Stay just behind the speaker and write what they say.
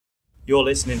You're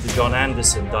listening to John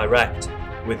Anderson Direct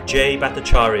with Jay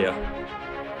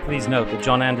Bhattacharya. Please note that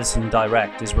John Anderson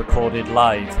Direct is recorded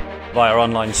live via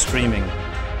online streaming,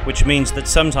 which means that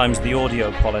sometimes the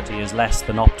audio quality is less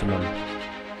than optimum.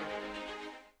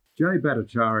 Jay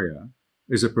Bhattacharya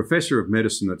is a professor of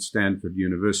medicine at Stanford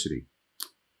University.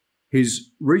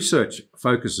 His research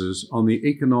focuses on the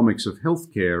economics of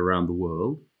healthcare around the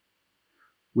world,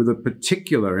 with a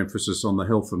particular emphasis on the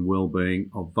health and well-being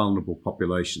of vulnerable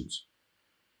populations.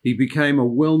 He became a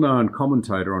well-known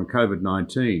commentator on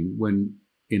COVID-19 when,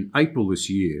 in April this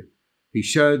year, he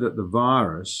showed that the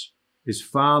virus is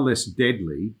far less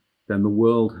deadly than the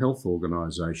World Health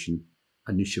Organization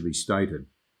initially stated.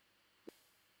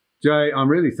 Jay, I'm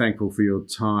really thankful for your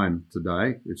time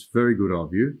today. It's very good of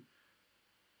you.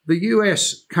 The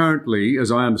US currently,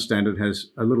 as I understand it, has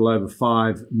a little over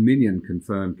 5 million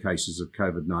confirmed cases of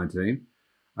COVID-19.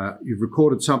 You've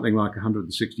recorded something like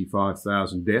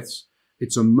 165,000 deaths.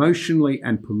 It's emotionally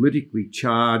and politically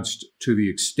charged to the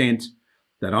extent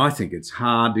that I think it's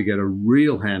hard to get a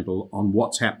real handle on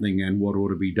what's happening and what ought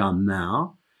to be done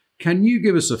now. Can you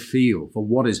give us a feel for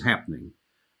what is happening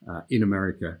in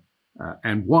America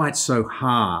and why it's so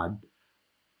hard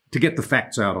to get the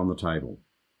facts out on the table?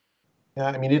 Yeah,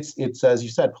 I mean, it's as you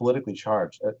said, politically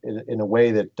charged in a way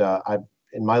that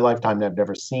in my lifetime, I've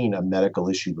never seen a medical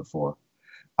issue before.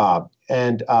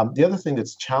 And the other thing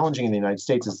that's challenging in the United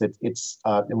States is that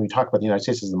and we talk about the United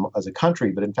States as a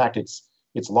country, but in fact,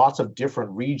 it's lots of different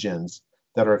regions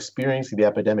that are experiencing the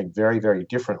epidemic very, very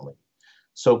differently.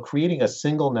 So creating a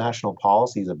single national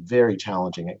policy is a very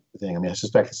challenging thing. I mean, I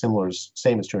suspect the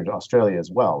same is true in Australia as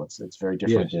well. It's very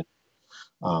different. Yes.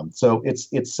 So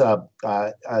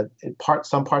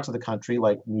some parts of the country,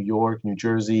 like New York, New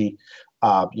Jersey,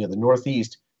 the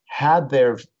Northeast, had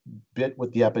their bit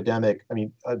with the epidemic. I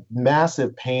mean, a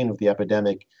massive pain with the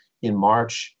epidemic in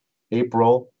March,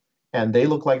 April, and they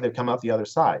look like they've come out the other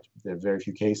side. There are very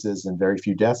few cases and very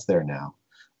few deaths there now.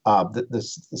 The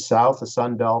South, the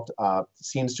Sun Belt,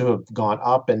 seems to have gone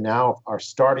up and now are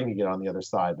starting to get on the other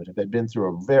side, but they've been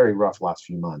through a very rough last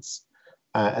few months.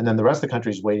 And then the rest of the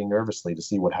country is waiting nervously to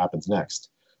see what happens next.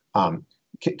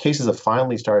 Cases have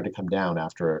finally started to come down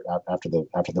after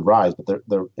the rise,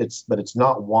 but it's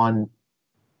not one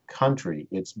country;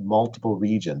 it's multiple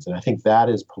regions, and I think that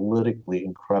is politically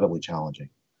incredibly challenging.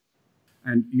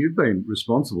 And you've been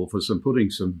responsible for putting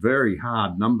some very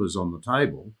hard numbers on the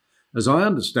table. As I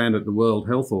understand it, the World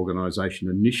Health Organization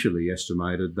initially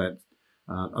estimated that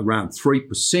around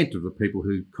 3% of the people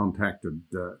who contacted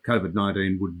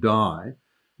COVID-19 would die.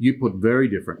 You put very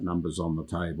different numbers on the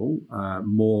table,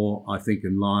 more, I think,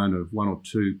 in line of 1 or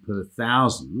 2 per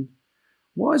 1,000.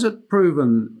 Why has it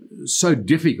proven so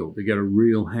difficult to get a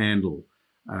real handle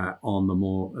on the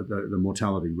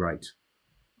mortality rate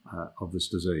of this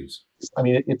disease? I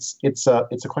mean, it's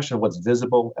a question of what's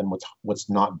visible and what's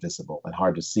not visible and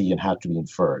hard to see and have to be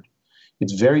inferred.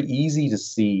 It's very easy to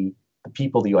see the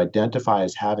people that you identify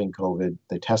as having COVID,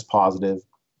 they test positive,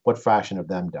 what fraction of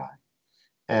them die?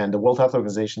 And the World Health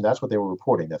Organization, that's what they were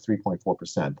reporting, that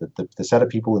 3.4%. The set of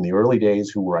people in the early days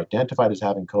who were identified as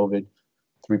having COVID,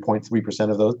 3.3%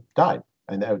 of those died.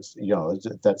 And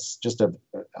that's just an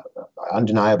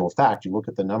undeniable fact. You look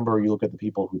at the number, you look at the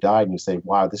people who died, and you say,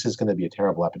 wow, this is going to be a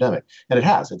terrible epidemic. And it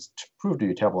has. It's proved to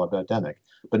be a terrible epidemic,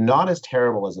 but not as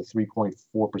terrible as a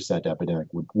 3.4% epidemic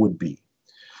would be.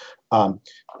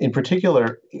 In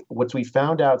particular, what we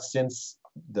found out since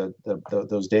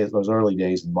those early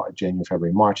days in January,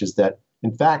 February, March, is that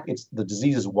in fact the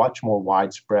disease is much more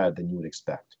widespread than you would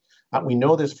expect. We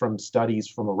know this from studies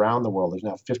from around the world. There's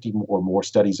now 50 or more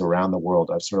studies around the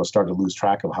world. I've sort of started to lose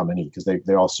track of how many because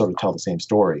they all sort of tell the same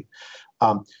story.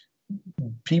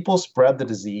 People spread the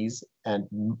disease, and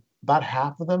about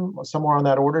half of them, somewhere on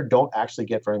that order, don't actually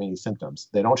get very many symptoms.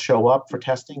 They don't show up for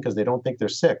testing because they don't think they're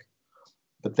sick,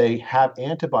 but they have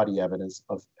antibody evidence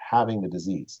of having the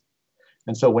disease.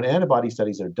 And so when antibody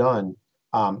studies are done,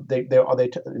 in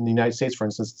the United States, for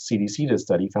instance, the CDC did a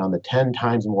study, found that 10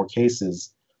 times more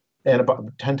cases, 10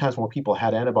 times more people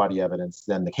had antibody evidence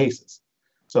than the cases.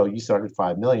 So you started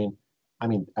 5 million. I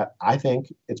mean, I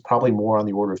think it's probably more on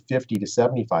the order of 50 to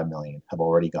 75 million have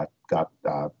already got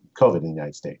COVID in the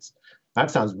United States. That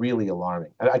sounds really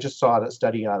alarming. I just saw a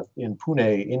study out in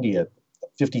Pune, India,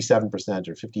 57%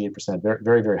 or 58%, very,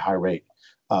 very, very high rate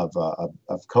of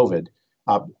COVID.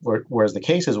 Whereas the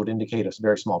cases would indicate a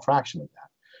very small fraction of that.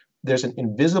 There's an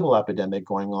invisible epidemic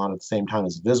going on at the same time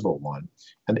as a visible one.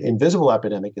 And the invisible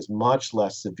epidemic is much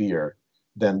less severe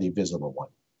than the visible one.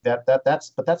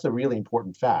 that's a really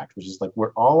important fact, which is like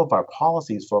where all of our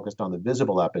policies focused on the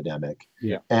visible epidemic,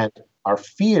 Yeah. and our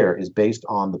fear is based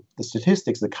on the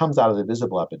statistics that comes out of the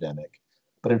visible epidemic.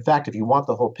 But in fact, if you want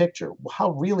the whole picture,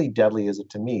 how really deadly is it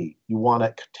to me? You want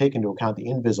to take into account the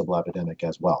invisible epidemic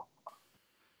as well.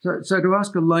 So to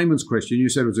ask a layman's question, you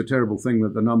said it was a terrible thing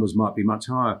that the numbers might be much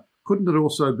higher. Couldn't it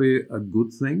also be a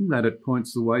good thing that it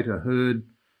points the way to herd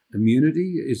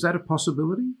immunity? Is that a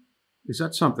possibility? Is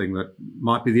that something that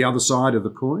might be the other side of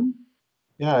the coin?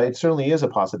 Yeah, it certainly is a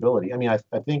possibility. I mean, I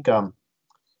think,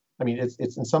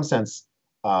 it's in some sense,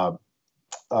 uh,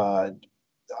 uh,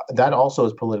 that also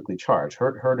is politically charged.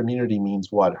 Herd immunity means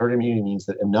what? Herd immunity means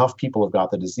that enough people have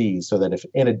got the disease so that if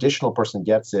an additional person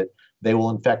gets it, they will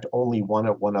infect only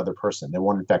one other person. They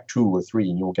won't infect two or three,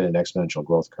 and you won't get an exponential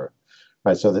growth curve,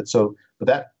 right?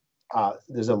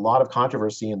 There's a lot of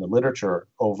controversy in the literature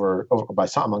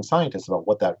among scientists about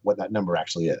what that number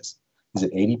actually is. Is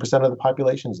it 80% of the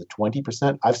population? Is it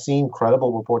 20%? I've seen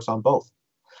credible reports on both.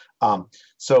 The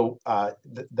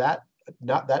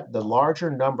larger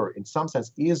number, in some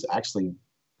sense, is actually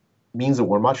means that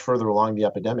we're much further along the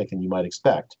epidemic than you might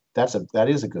expect. That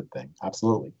is a good thing,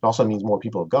 absolutely. It also means more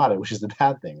people have got it, which is the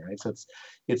bad thing, right? So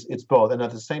it's both, and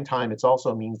at the same time, it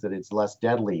also means that it's less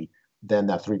deadly than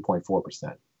that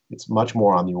 3.4%. It's much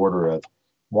more on the order of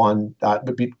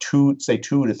would be two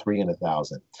to three in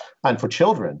 1,000. And for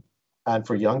children and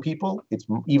for young people, it's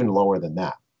even lower than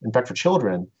that. In fact, for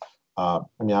children, I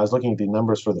was looking at the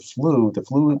numbers for the flu. The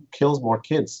flu kills more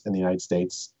kids in the United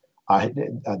States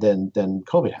than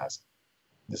COVID has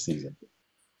this season.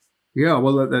 Yeah,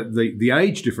 well, the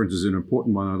age difference is an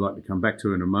important one I'd like to come back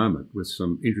to in a moment with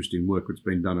some interesting work that's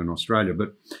been done in Australia.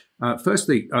 But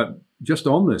firstly, just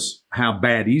on this, how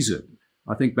bad is it?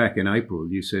 I think back in April,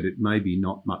 you said it may be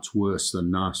not much worse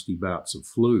than nasty bouts of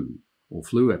flu or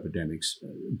flu epidemics.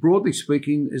 Broadly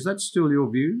speaking, is that still your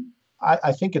view?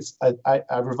 I think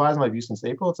I've revised my view since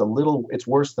April. It's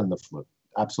worse than the flu.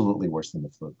 Absolutely worse than the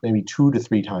flu. Maybe 2 to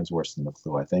 3 times worse than the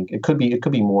flu. I think it could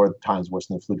be more times worse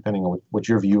than the flu, depending on what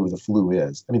your view of the flu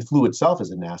is. I mean, flu itself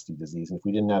is a nasty disease, and if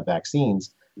we didn't have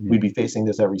vaccines, we'd be facing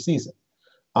this every season.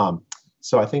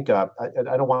 So I think I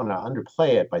don't want to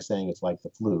underplay it by saying it's like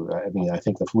the flu. I mean, I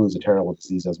think the flu is a terrible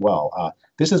disease as well.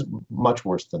 This is much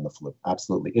worse than the flu.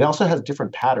 Absolutely. It also has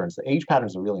different patterns. The age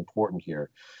patterns are really important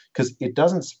here because it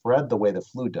doesn't spread the way the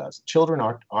flu does. Children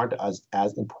aren't as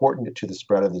important to the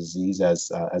spread of the disease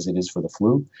as it is for the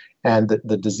flu, and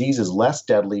the disease is less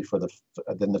deadly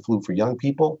than the flu for young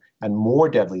people, and more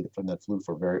deadly than the flu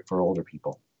for older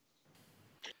people.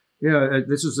 Yeah,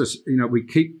 we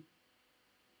keep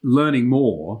learning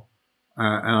more,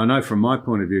 and I know from my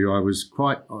point of view, I was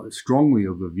quite strongly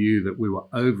of the view that we were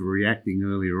overreacting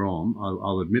earlier on.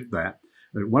 I'll admit that.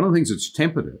 But one of the things that's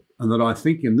tempered it, and that I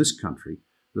think in this country,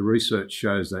 the research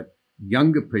shows that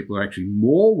younger people are actually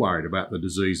more worried about the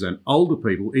disease than older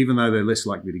people, even though they're less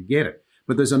likely to get it.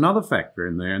 But there's another factor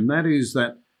in there, and that is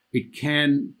that it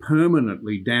can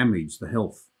permanently damage the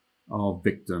health of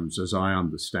victims, as I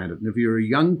understand it. And if you're a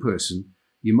young person,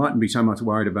 you mightn't be so much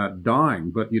worried about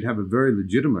dying, but you'd have a very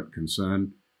legitimate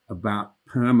concern about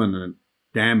permanent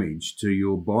damage to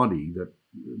your body that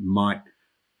might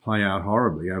play out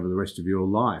horribly over the rest of your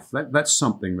life. That's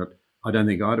something that I don't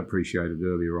think I'd appreciated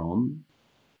earlier on.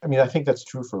 I mean, I think that's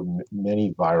true for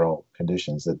many viral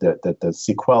conditions, that the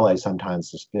sequelae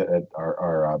sometimes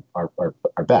are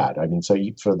bad. I mean, so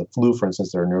for the flu, for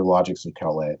instance, there are neurologic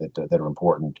sequelae that are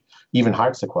important, even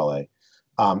heart sequelae.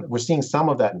 We're seeing some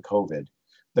of that in COVID.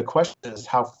 The question is,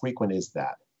 how frequent is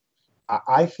that?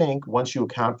 I think once you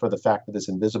account for the fact that this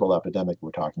invisible epidemic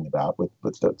we're talking about, with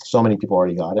so many people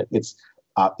already got it,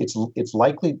 it's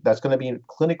likely that's going to be a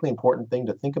clinically important thing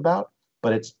to think about,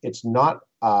 but it's not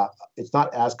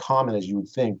as common as you would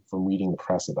think from reading the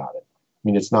press about it. I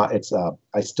mean, it's not.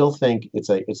 I still think it's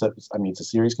a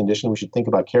serious condition we should think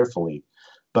about carefully,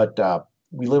 but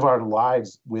we live our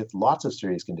lives with lots of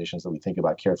serious conditions that we think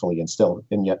about carefully,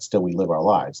 and yet still we live our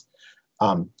lives.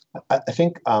 I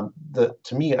think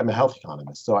to me, I'm a health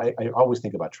economist, so I always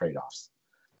think about trade-offs.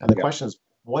 And the question is,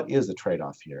 what is the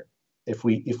trade-off here? If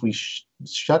we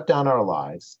shut down our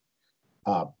lives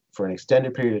for an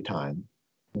extended period of time,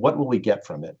 what will we get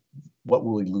from it? What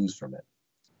will we lose from it?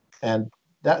 And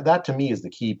that to me is the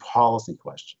key policy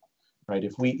question, right?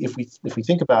 If we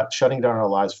think about shutting down our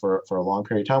lives for a long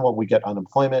period of time, well, we get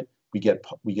unemployment, we get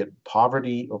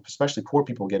poverty, or especially poor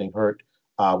people getting hurt.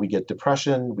 We get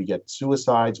depression, we get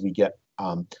suicides, we get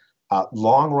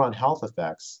long-run health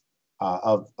effects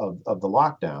of the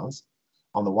lockdowns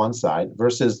on the one side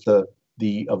versus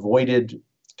the avoided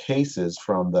cases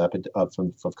from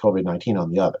COVID-19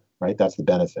 on the other, right? That's the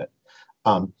benefit.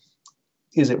 Um,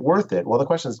 is it worth it? Well, the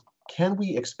question is, can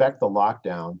we expect the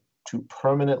lockdown to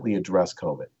permanently address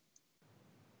COVID?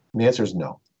 And the answer is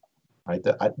no. Right?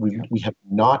 We have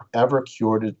not ever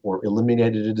cured it or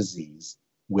eliminated a disease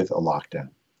with a lockdown.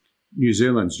 New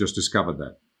Zealand's just discovered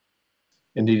that.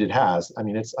 Indeed, it has. I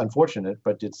mean, it's unfortunate,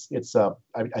 but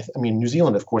I mean, New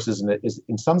Zealand, of course, is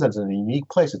in some sense in a unique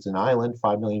place. It's an island,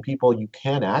 5 million people. You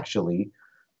can actually,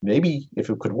 maybe if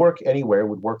it could work anywhere, it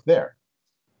would work there,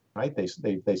 right?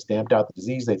 They stamped out the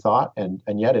disease, they thought, and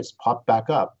yet it's popped back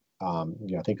up. I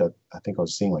think I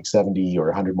was seeing like 70 or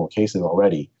 100 more cases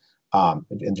already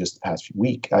in just the past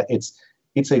week.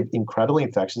 It's an incredibly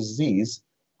infectious disease,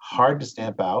 hard to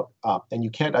stamp out, and you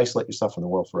can't isolate yourself from the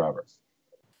world forever.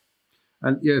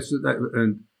 And yes,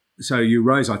 and so you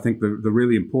raise, I think, the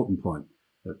really important point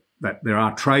that there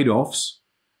are trade-offs,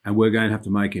 and we're going to have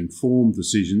to make informed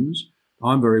decisions.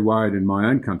 I'm very worried in my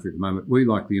own country at the moment. We,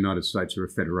 like the United States, are a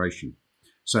federation.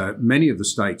 So many of the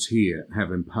states here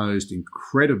have imposed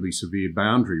incredibly severe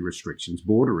boundary restrictions,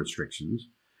 border restrictions,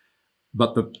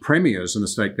 but the premiers and the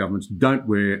state governments don't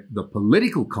wear the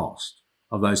political cost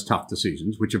of those tough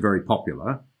decisions, which are very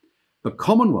popular. The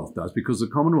Commonwealth does, because the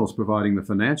Commonwealth's providing the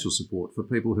financial support for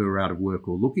people who are out of work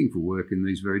or looking for work in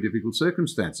these very difficult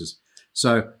circumstances.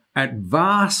 So at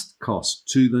vast cost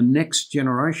to the next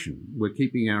generation, we're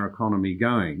keeping our economy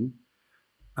going.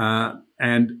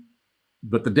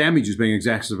 But the damage is being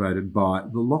exacerbated by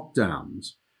the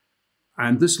lockdowns.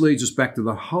 And this leads us back to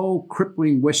the whole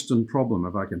crippling Western problem,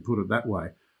 if I can put it that way,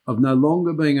 of no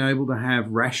longer being able to have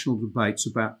rational debates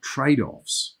about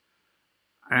trade-offs.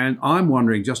 And I'm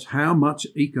wondering just how much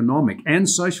economic and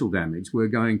social damage we're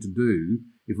going to do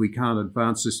if we can't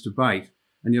advance this debate.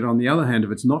 And yet, on the other hand,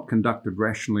 if it's not conducted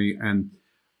rationally and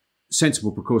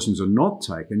sensible precautions are not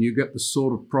taken, you get the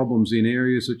sort of problems in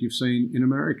areas that you've seen in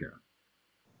America.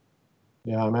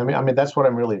 Yeah, I mean that's what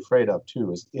I'm really afraid of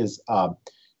too.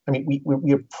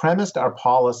 We have premised our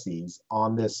policies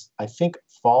on this, I think,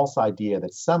 false idea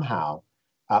that somehow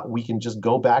we can just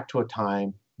go back to a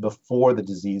time before the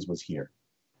disease was here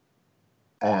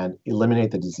and eliminate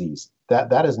the disease.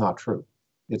 That is not true.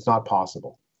 It's not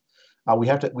possible. We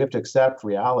have to accept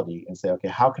reality and say, okay,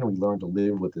 how can we learn to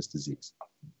live with this disease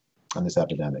and this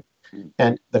epidemic?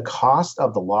 And the cost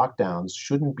of the lockdowns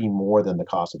shouldn't be more than the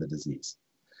cost of the disease.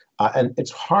 And it's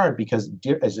hard because,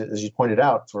 as you pointed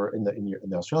out, in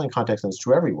the Australian context, and it's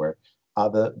true everywhere,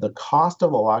 the cost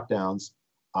of the lockdowns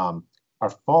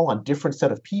fall on different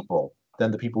set of people than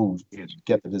the people who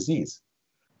get the disease.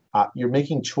 You're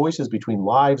making choices between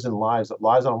lives and lives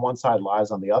on one side, lives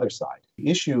on the other side.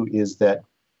 The issue is that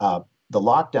the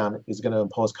lockdown is going to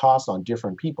impose costs on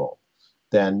different people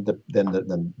than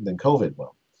COVID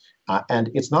will. And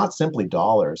it's not simply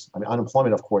dollars. I mean,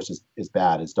 unemployment, of course, is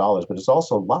bad, it's dollars, but it's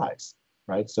also lives,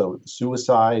 right? So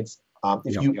suicides,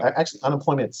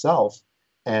 unemployment itself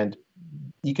and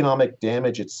economic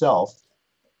damage itself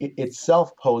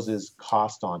poses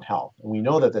cost on health. And we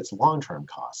know that that's long-term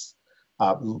costs.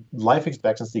 Life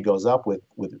expectancy goes up with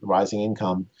rising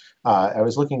income. I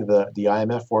was looking at the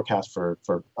IMF forecast for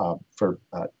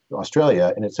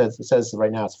Australia, and it says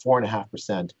right now it's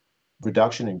 4.5%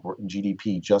 reduction in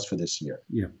GDP just for this year.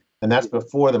 Yeah, and that's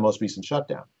before the most recent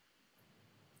shutdown.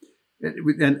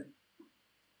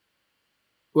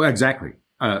 Well, exactly.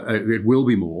 It will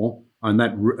be more. And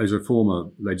that, as a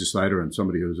former legislator and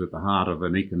somebody who's at the heart of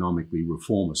an economically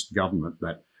reformist government,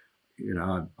 that,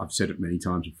 I've said it many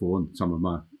times before, and some of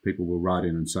my people will write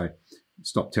in and say,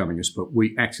 stop telling us, but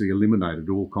we actually eliminated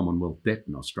all Commonwealth debt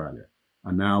in Australia.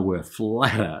 And now we're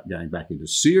flat out going back into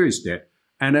serious debt,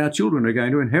 and our children are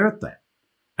going to inherit that.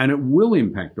 And it will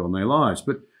impact on their lives.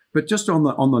 But just on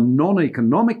the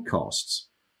non-economic costs,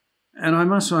 and I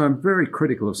must say I'm very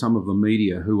critical of some of the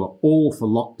media who are all for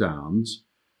lockdowns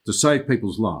to save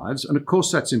people's lives. And of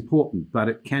course that's important, but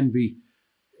it can be,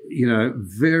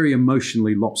 very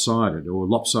emotionally lopsided, or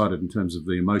lopsided in terms of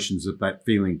the emotions that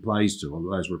feeling plays to, or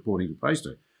those reporting plays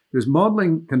to. There's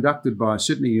modelling conducted by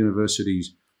Sydney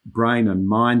University's Brain and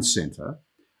Mind Centre,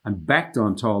 and backed,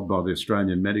 I'm told, by the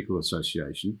Australian Medical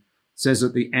Association, says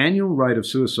that the annual rate of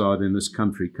suicide in this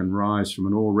country can rise from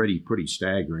an already pretty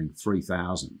staggering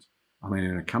 3,000. I mean,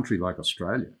 in a country like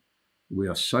Australia, we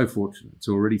are so fortunate. It's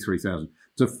already 3,000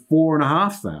 to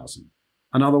 4,500,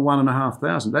 another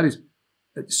 1,500. That is,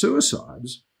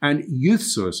 suicides, and youth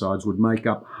suicides would make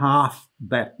up half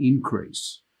that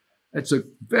increase. It's a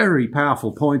very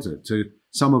powerful pointer to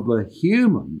some of the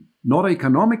human, not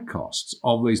economic costs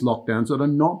of these lockdowns that are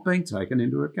not being taken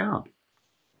into account.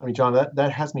 I mean, John,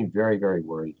 that has me very, very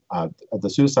worried. The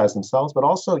suicides themselves, but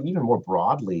also even more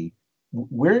broadly,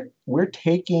 we're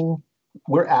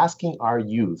asking our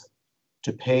youth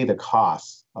to pay the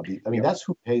costs of the. I mean, that's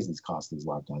who pays these costs of these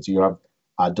lockdowns. You have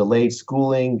delayed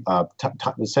schooling,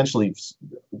 essentially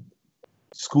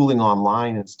schooling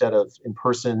online instead of in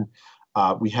person.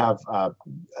 We have, I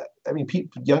mean,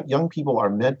 young people are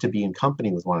meant to be in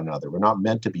company with one another. We're not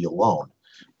meant to be alone.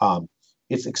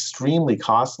 It's extremely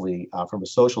costly from a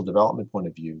social development point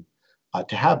of view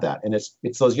to have that, and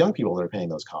it's those young people that are paying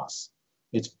those costs.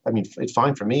 I mean, it's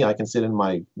fine for me. I can sit in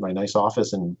my nice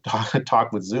office and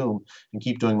talk with Zoom and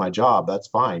keep doing my job. That's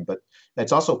fine. But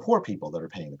it's also poor people that are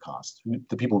paying the cost.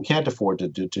 The people who can't afford to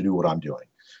do what I'm doing.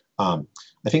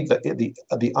 I think that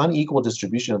the unequal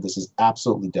distribution of this is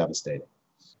absolutely devastating.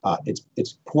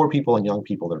 It's poor people and young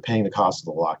people that are paying the cost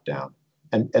of the lockdown,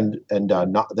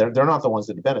 they're not the ones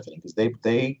that are benefiting because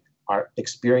they are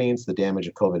experience the damage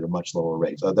of COVID at a much lower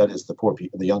rate. So that is the poor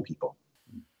people, the young people.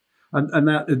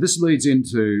 And this leads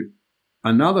into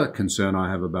another concern I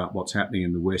have about what's happening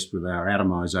in the West with our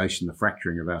atomization, the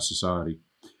fracturing of our society,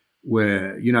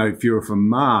 where, you know, if you're from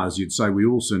Mars, you'd say we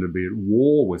all seem to be at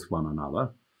war with one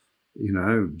another, you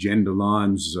know, gender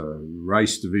lines,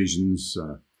 race divisions,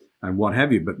 and what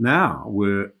have you. But now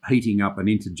we're heating up an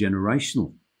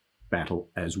intergenerational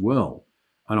battle as well.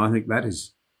 And I think that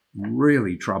is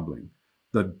really troubling.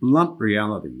 The blunt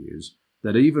reality is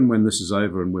that even when this is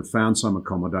over and we've found some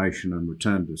accommodation and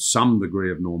returned to some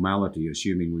degree of normality,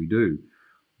 assuming we do,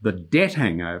 the debt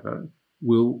hangover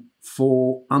will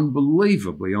fall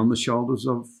unbelievably on the shoulders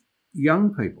of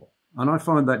young people. And I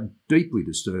find that deeply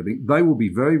disturbing. They will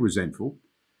be very resentful.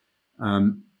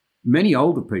 Many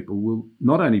older people will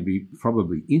not only be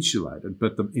probably insulated,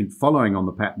 but in following on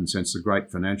the pattern since the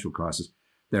great financial crisis,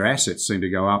 their assets seem to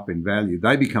go up in value.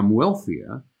 They become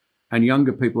wealthier, and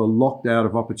younger people are locked out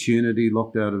of opportunity,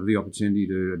 locked out of the opportunity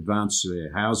to advance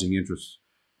their housing interests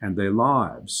and their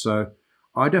lives. So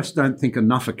I just don't think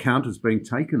enough account is being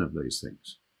taken of these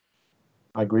things.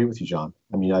 I agree with you, John.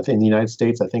 I mean, I think in the United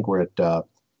States, I think we're at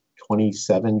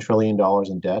 $27 trillion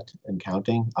in debt and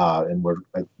counting. And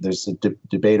there's a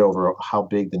debate over how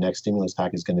big the next stimulus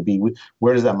package is going to be.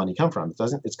 Where does that money come from? I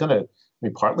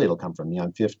mean, partly it'll come from me.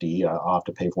 I'm 50. I'll have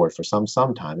to pay for it for some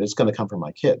time. It's going to come from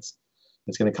my kids.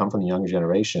 It's going to come from the younger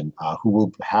generation who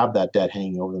will have that debt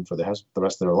hanging over them for the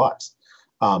rest of their lives.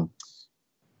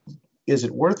 Is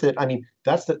it worth it? I mean,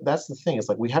 that's the thing. It's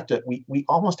like we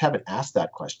almost haven't asked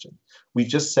that question. We've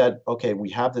just said, okay,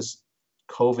 we have this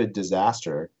COVID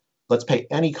disaster. Let's pay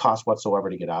any cost whatsoever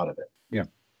to get out of it. Yeah,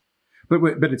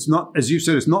 but it's not, as you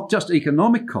said, it's not just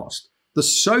economic cost, the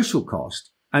social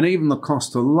cost, and even the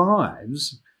cost to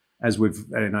lives, as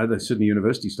the Sydney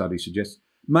University study suggests,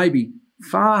 maybe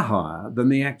far higher than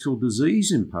the actual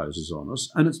disease imposes on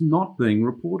us, and it's not being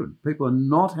reported. People are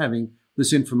not having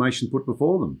this information put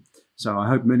before them. So I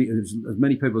hope as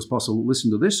many people as possible listen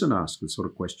to this and ask the sort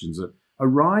of questions that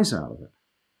arise out of it.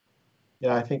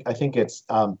 Yeah, I think it's,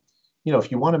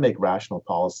 if you want to make rational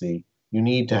policy, you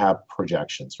need to have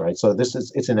projections, right? So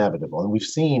it's inevitable. And we've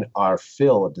seen our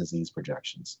fill of disease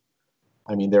projections.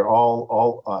 I mean, they're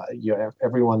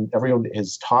everyone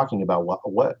is talking about what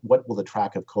will the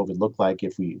track of COVID look like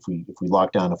if we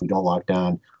lock down, if we don't lock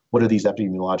down. What do these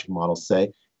epidemiologic models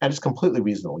say? And it's completely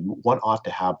reasonable. One ought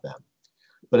to have them,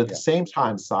 but at the same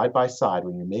time, side by side,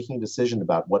 when you're making a decision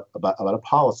about a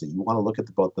policy, you want to look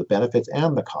at both the benefits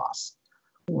and the costs.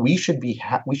 We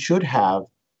should have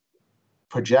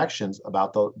projections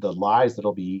about the lives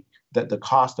that'll be the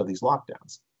cost of these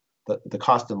lockdowns. The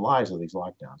cost and lives of these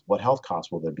lockdowns. What health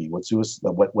costs will there be?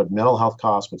 What mental health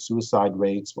costs? What suicide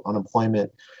rates? What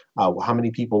unemployment? How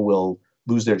many people will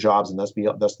lose their jobs and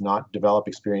thus not develop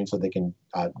experience so they can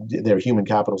their human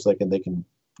capital so they can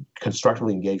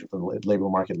constructively engage with the labor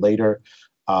market later?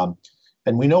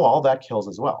 And we know all that kills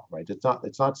as well, right?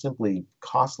 It's not simply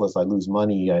costless. I lose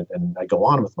money and I go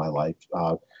on with my life.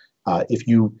 If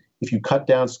you cut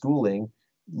down schooling,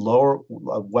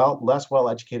 less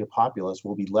well-educated populace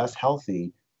will be less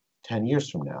healthy 10 years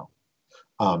from now.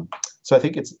 So I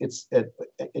think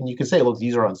and you can say, look,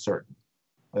 these are uncertain.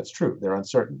 That's true. They're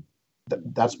uncertain.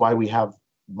 That's why we have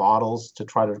models to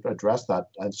try to address that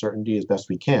uncertainty as best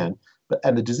we can.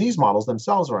 And the disease models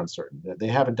themselves are uncertain. They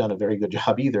haven't done a very good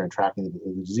job either in tracking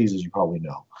the disease, as you probably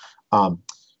know,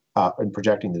 in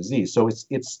projecting the disease. So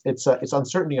it's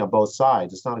uncertainty on both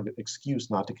sides. It's not an excuse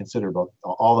not to consider both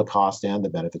all the costs and the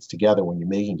benefits together when you're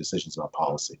making decisions about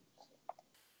policy.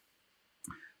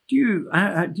 Do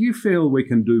you feel we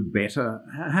can do better?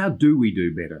 How do we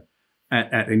do better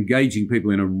at engaging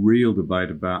people in a real debate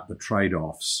about the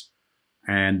trade-offs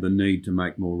and the need to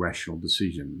make more rational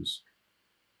decisions?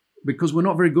 Because we're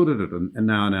not very good at it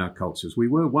now in our cultures. We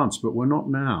were once, but we're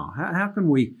not now. How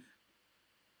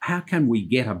can we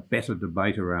get a better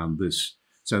debate around this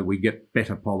so we get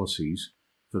better policies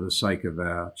for the sake of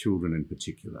our children in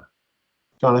particular?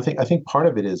 John, I think part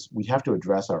of it is we have to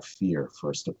address our fear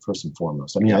first and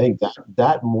foremost. I mean, I think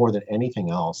that more than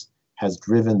anything else has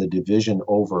driven the division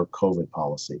over COVID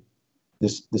policy.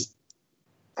 This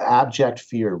abject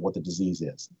fear of what the disease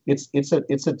is. It's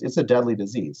a deadly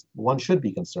disease. One should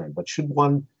be concerned, but should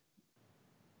one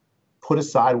put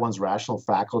aside one's rational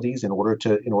faculties in order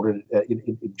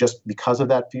just because of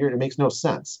that fear? It makes no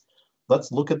sense.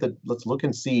 Let's look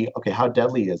and see, okay, how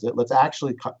deadly is it? Let's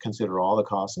actually consider all the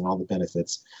costs and all the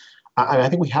benefits. I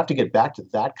think we have to get back to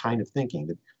that kind of thinking,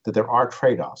 that there are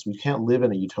trade-offs. We can't live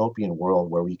in a utopian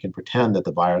world where we can pretend that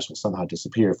the virus will somehow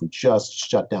disappear if we just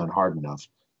shut down hard enough.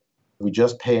 If we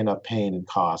just pay enough pain and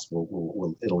cost,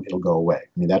 it'll go away.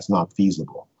 I mean, that's not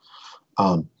feasible.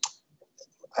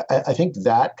 I think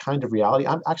that kind of reality,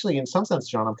 I'm actually, in some sense,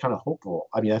 John, I'm kind of hopeful.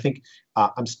 I mean, I think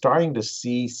I'm starting to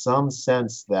see some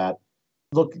sense that,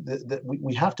 look,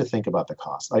 we have to think about the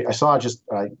cost. I saw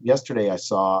yesterday, I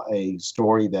saw a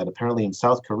story that apparently in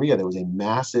South Korea, there was a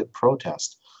massive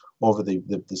protest over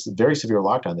this very severe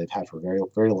lockdown they've had for a very,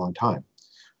 very long time.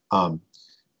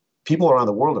 People around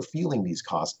the world are feeling these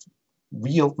costs,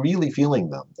 really feeling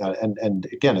them. And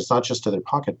again, it's not just to their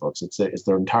pocketbooks, it's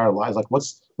their entire lives. Like, what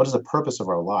is the purpose of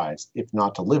our lives if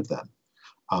not to live them?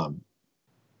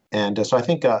 So I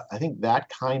think that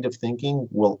kind of thinking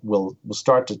will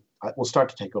start to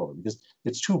take over, because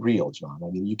it's too real, John. I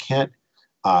mean, you can't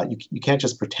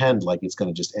just pretend like it's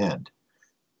going to just end.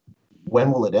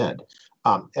 When will it end?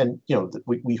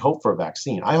 We hope for a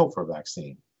vaccine. I hope for a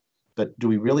vaccine, but do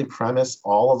we really premise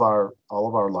all of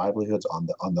our livelihoods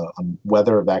on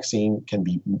whether a vaccine can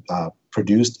be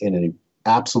produced in an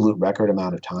absolute record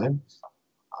amount of time?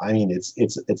 I mean,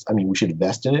 I mean, we should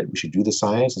invest in it. We should do the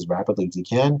science as rapidly as we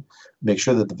can, make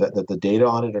sure that the data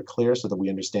on it are clear so that we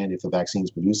understand if the vaccine is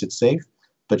produced, it's safe.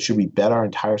 But should we bet our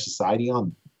entire society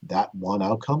on that one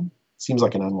outcome? Seems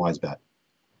like an unwise bet.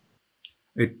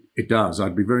 It does.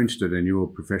 I'd be very interested in your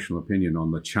professional opinion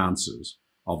on the chances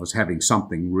of us having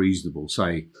something reasonable,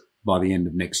 say, by the end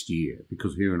of next year.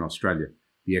 Because here in Australia,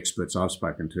 the experts I've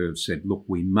spoken to have said, look,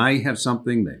 we may have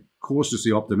something. They're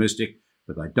cautiously optimistic,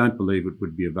 but they don't believe it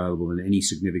would be available in any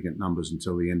significant numbers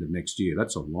until the end of next year.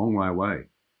 That's a long way away.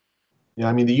 Yeah,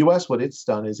 I mean, the U.S., what it's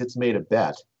done is it's made a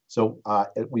bet. So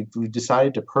we've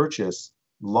decided to purchase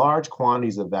large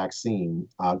quantities of vaccine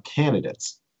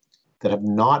candidates that have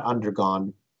not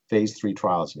undergone phase 3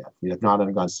 trials yet. We have not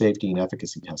undergone safety and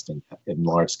efficacy testing in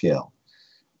large scale.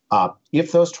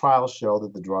 If those trials show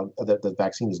that the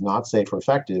vaccine is not safe or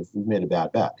effective, we've made a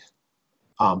bad bet.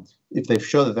 If they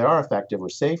show that they are effective or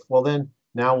safe, well, then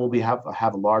now we'll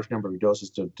have a large number of doses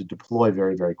to deploy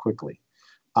very, very quickly.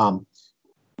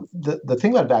 The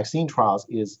thing about vaccine trials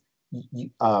is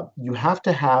you have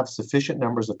to have sufficient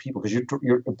numbers of people, because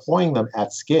you're employing them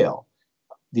at scale.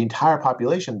 The entire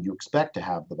population, you expect to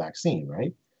have the vaccine,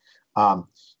 right?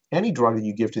 Any drug that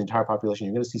you give to the entire population,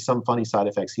 you're going to see some funny side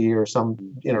effects here, some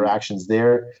interactions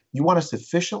there. You want a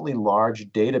sufficiently large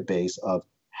database of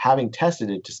having tested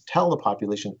it to tell the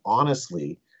population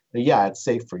honestly that, yeah, it's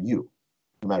safe for you,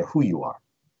 no matter who you are.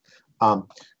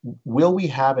 Will we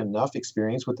have enough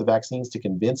experience with the vaccines to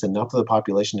convince enough of the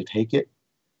population to take it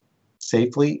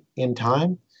safely in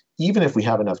time? Even if we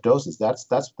have enough doses, that's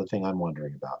the thing I'm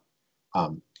wondering about.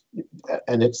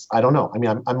 And I don't know. I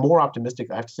mean, I'm more optimistic.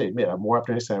 I have to admit, I'm more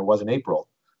optimistic than I was in April.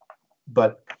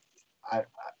 But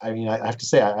I mean, I have to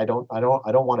say, I don't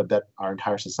want to bet our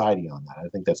entire society on that. I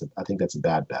think that's a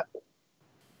bad bet.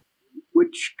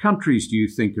 Which countries do you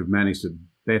think have managed it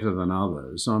better than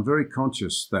others? I'm very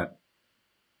conscious that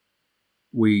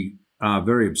we are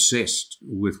very obsessed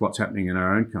with what's happening in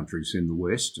our own countries in the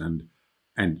West, and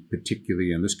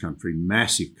particularly in this country,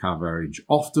 massive coverage,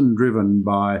 often driven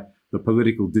by the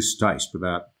political distaste,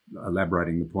 without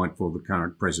elaborating the point, for the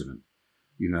current president.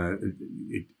 You know,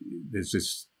 there's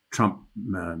this Trump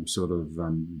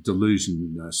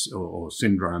delusion or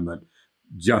syndrome that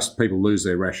just people lose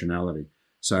their rationality.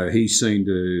 So he's seen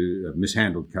to have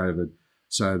mishandled COVID.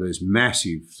 So there's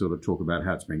massive sort of talk about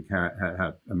how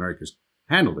how America's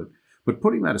handled it. But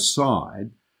putting that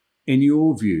aside, in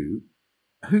your view,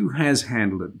 who has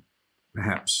handled it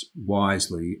perhaps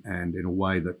wisely and in a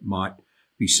way that might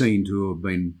be seen to have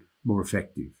been more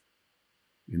effective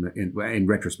in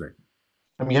retrospect?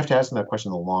 I mean, you have to ask them that question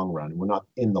in the long run. We're not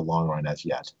in the long run as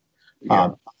yet. Yeah.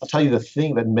 I'll tell you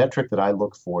the metric that I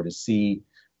look for to see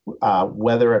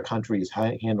whether a country is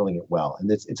handling it well.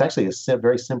 And it's actually a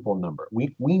very simple number.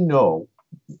 We know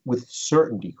with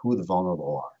certainty who the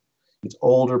vulnerable are. It's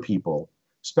older people,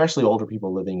 especially older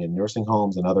people living in nursing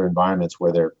homes and other environments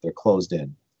where they're closed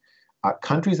in.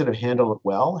 Countries that have handled it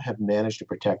well have managed to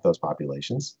protect those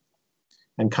populations,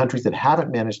 and countries that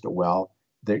haven't managed it well,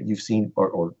 that you've seen,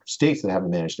 or states that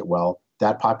haven't managed it well,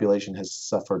 that population has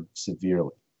suffered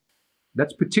severely.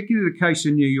 That's particularly the case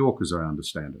in New York, as I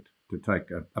understand it, to take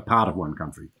a part of one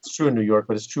country. It's true in New York,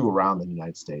 but it's true around the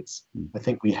United States. I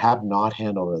think we have not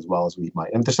handled it as well as we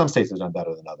might. And there's some states that have done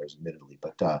better than others, admittedly,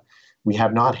 but we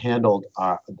have not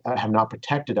have not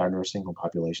protected our nursing home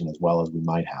population as well as we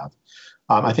might have.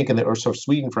 I think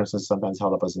Sweden, for instance, sometimes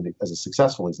held up as a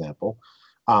successful example.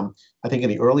 I think in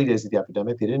the early days of the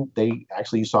epidemic, they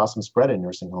actually saw some spread in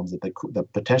nursing homes that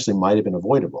potentially might have been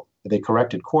avoidable. They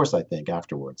corrected course, I think,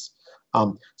 afterwards.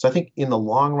 So I think in the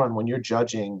long run, when you're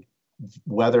judging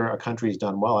whether a country has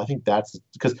done well, I think that's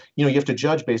because, you have to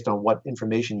judge based on what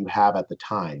information you have at the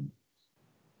time.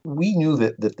 We knew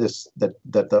that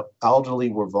the elderly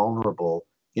were vulnerable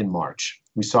in March.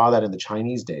 We saw that in the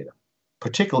Chinese data,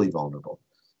 particularly vulnerable.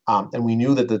 And we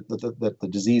knew that the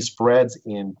disease spreads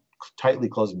in tightly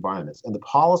closed environments. And the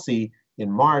policy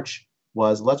in March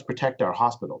was, let's protect our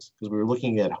hospitals, because we were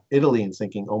looking at Italy and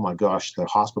thinking, oh my gosh, the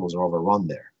hospitals are overrun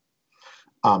there.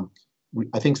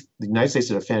 I think the United States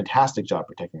did a fantastic job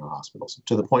protecting our hospitals,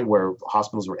 to the point where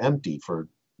hospitals were empty for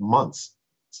months,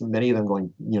 so many of them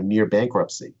going near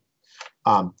bankruptcy.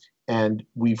 And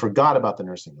we forgot about the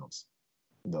nursing homes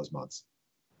in those months.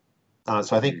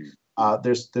 So I think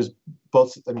there's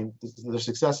both, there's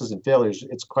successes and failures.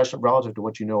 It's a question relative to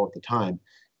what you know at the time.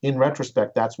 In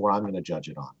retrospect, that's what I'm going to judge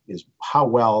it on, is how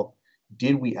well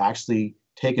did we actually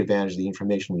take advantage of the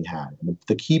information we had. And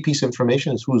the key piece of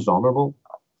information is who's vulnerable.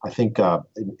 I think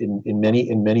in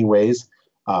many ways,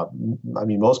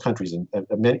 most countries and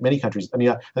many countries.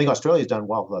 I think Australia's done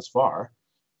well thus far.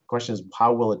 The question is,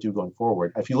 how will it do going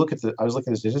forward? If you look at I was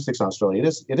looking at the statistics in Australia.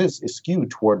 It is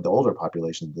skewed toward the older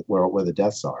population where the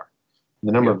deaths are,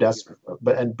 the number of deaths.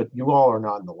 But you all are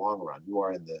not in the long run. You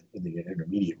are in the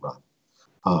intermediate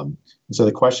run. So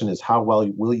the question is, how well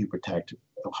will you protect?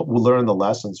 We'll learn the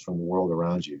lessons from the world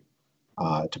around you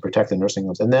to protect the nursing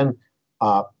homes, and then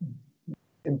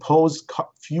impose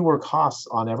fewer costs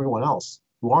on everyone else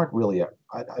who aren't really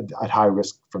at high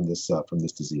risk from this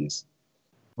disease,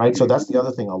 right? So that's the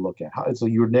other thing I'll look at. So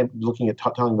you were looking at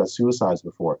talking about suicides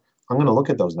before. I'm going to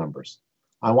look at those numbers.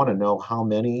 I want to know how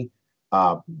many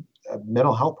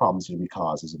mental health problems did we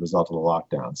cause as a result of the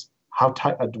lockdowns. How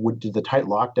tight did the tight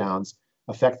lockdowns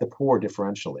affect the poor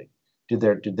differentially? Did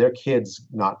their kids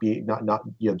not did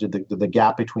the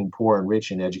gap between poor and rich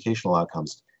in educational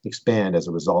outcomes expand as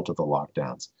a result of the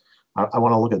lockdowns? I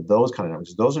want to look at those kind of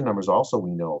numbers. Those are numbers also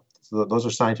we know. So those are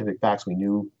scientific facts we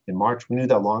knew in March. We knew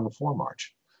that long before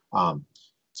March.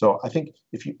 So I think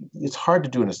it's hard to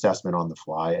do an assessment on the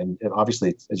fly, and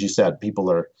obviously, as you said,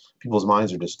 people's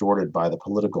minds are distorted by the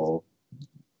political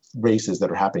races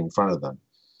that are happening in front of them.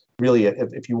 Really,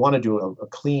 if you want to do a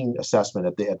clean assessment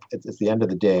at the end of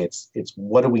the day, it's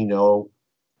what do we know?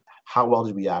 How well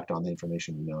did we act on the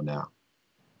information we know now?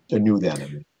 Or knew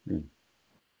then.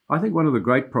 I think one of the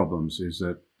great problems is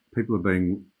that people are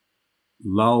being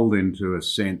lulled into a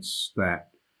sense that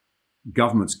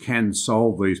governments can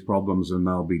solve these problems and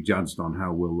they'll be judged on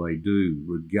how well they do,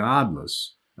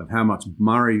 regardless of how much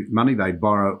money they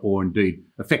borrow or indeed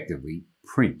effectively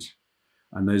print.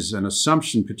 And there's an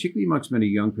assumption, particularly amongst many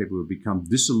young people who have become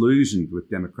disillusioned with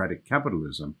democratic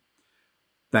capitalism,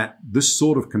 that this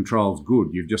sort of control is good.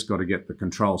 You've just got to get the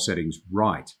control settings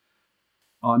right.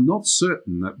 I'm not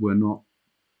certain that we're not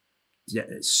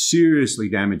seriously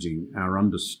damaging our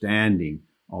understanding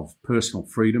of personal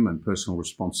freedom and personal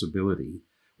responsibility,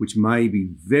 which may be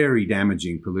very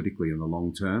damaging politically in the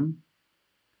long term,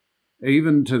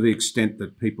 even to the extent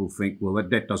that people think, well, that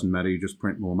debt doesn't matter, you just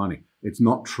print more money. It's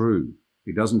not true.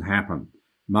 It doesn't happen.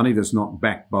 Money that's not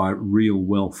backed by real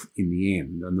wealth in the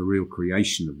end and the real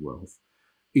creation of wealth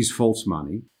is false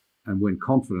money. And when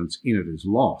confidence in it is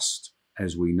lost,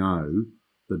 as we know,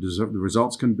 the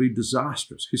results can be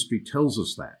disastrous. History tells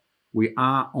us that. We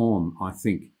are on, I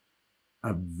think,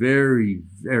 a very,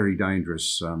 very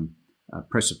dangerous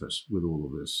precipice with all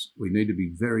of this. We need to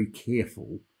be very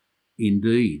careful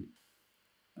indeed.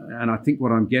 And I think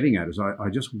what I'm getting at is I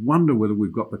just wonder whether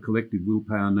we've got the collective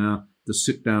willpower now to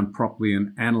sit down properly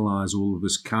and analyse all of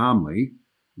this calmly,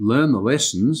 learn the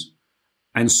lessons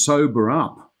and sober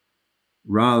up,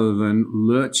 rather than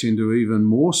lurch into even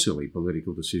more silly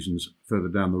political decisions further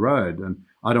down the road. And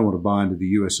I don't want to buy into the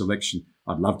US election.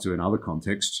 I'd love to in other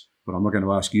contexts, but I'm not going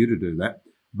to ask you to do that.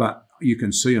 But you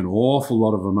can see an awful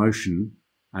lot of emotion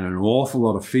and an awful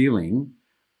lot of feeling.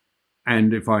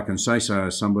 And if I can say so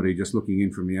as somebody just looking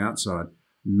in from the outside,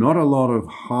 not a lot of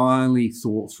highly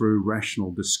thought through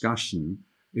rational discussion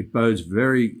it bodes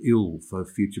very ill for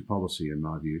future policy, in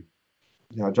my view.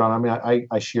 John, I mean,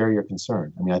 I share your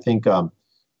concern. I mean, I think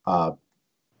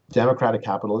democratic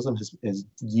capitalism has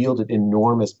yielded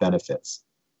enormous benefits,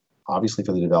 obviously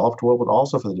for the developed world, but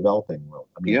also for the developing world.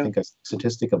 I mean, I think a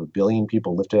statistic of 1 billion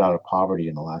people lifted out of poverty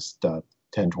in the last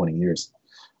 10, 20 years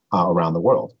around the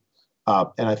world.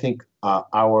 And I think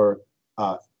our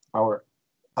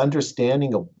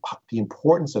understanding of the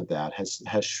importance of that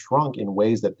has shrunk in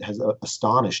ways that has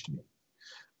astonished me.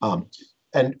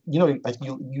 And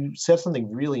you said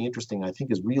something really interesting. I think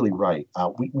is really right.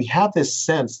 We have this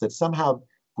sense that somehow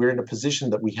we're in a position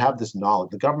that we have this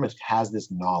knowledge. The government has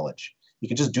this knowledge. You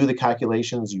can just do the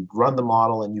calculations, you run the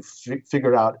model, and you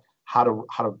figure out how to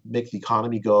make the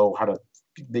economy go, how to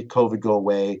make COVID go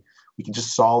away. We can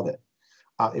just solve it.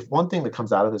 If one thing that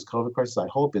comes out of this COVID crisis, I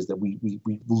hope, is that we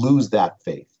lose that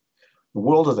faith. The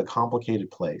world is a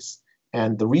complicated place,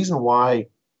 and the reason why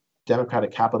democratic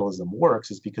capitalism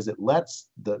works is because it lets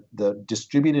the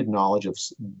distributed knowledge of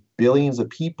billions of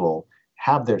people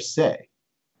have their say.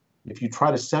 If you try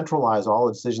to centralize all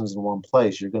the decisions in one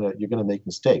place, you're gonna make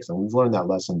mistakes, and we've learned that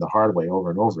lesson the hard way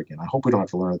over and over again. I hope we don't have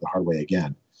to learn it the hard way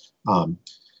again.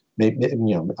 Maybe,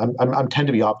 I'm tend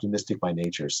to be optimistic by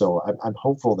nature, so I'm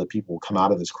hopeful that people will come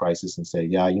out of this crisis and say,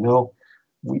 yeah,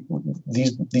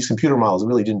 these computer models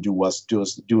really didn't do a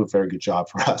very good job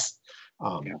for us.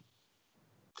 And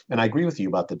I agree with you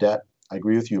about the debt. I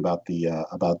agree with you about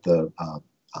the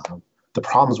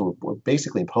problems we're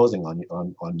basically imposing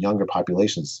on younger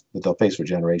populations that they'll face for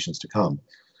generations to come.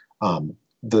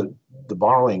 The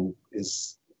borrowing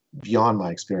is beyond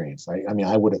my experience. I mean,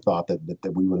 I would have thought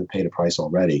that we would have paid a price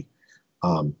already,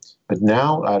 but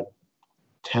now,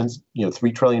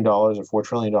 $3 trillion or $4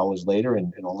 trillion later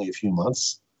in only a few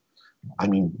months, I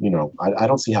mean, I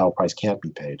don't see how a price can't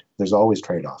be paid. There's always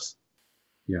trade-offs.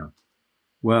 Yeah.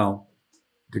 Well,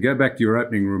 to go back to your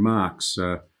opening remarks,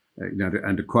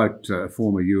 and to quote a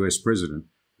former US president,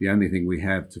 the only thing we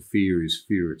have to fear is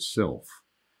fear itself.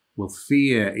 Well,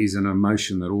 fear is an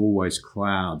emotion that always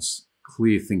clouds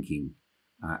clear thinking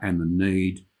and the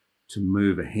need to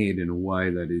move ahead in a way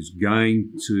that is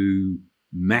going to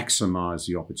maximize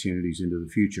the opportunities into the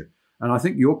future. And I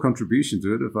think your contribution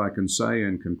to it, if I can say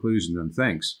in conclusion and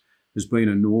thanks, has been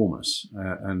enormous.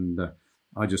 And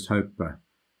I just hope that,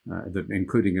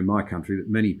 including in my country, that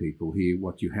many people hear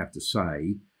what you have to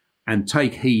say and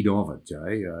take heed of it,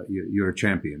 Jay. You're a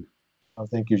champion. Oh,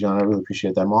 thank you, John. I really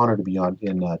appreciate that. I'm honored to be on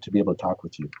to be able to talk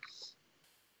with you.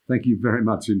 Thank you very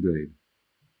much indeed.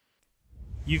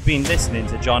 You've been listening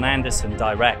to John Anderson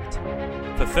Direct.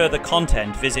 For further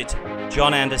content, visit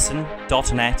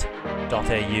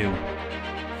johnanderson.net.au.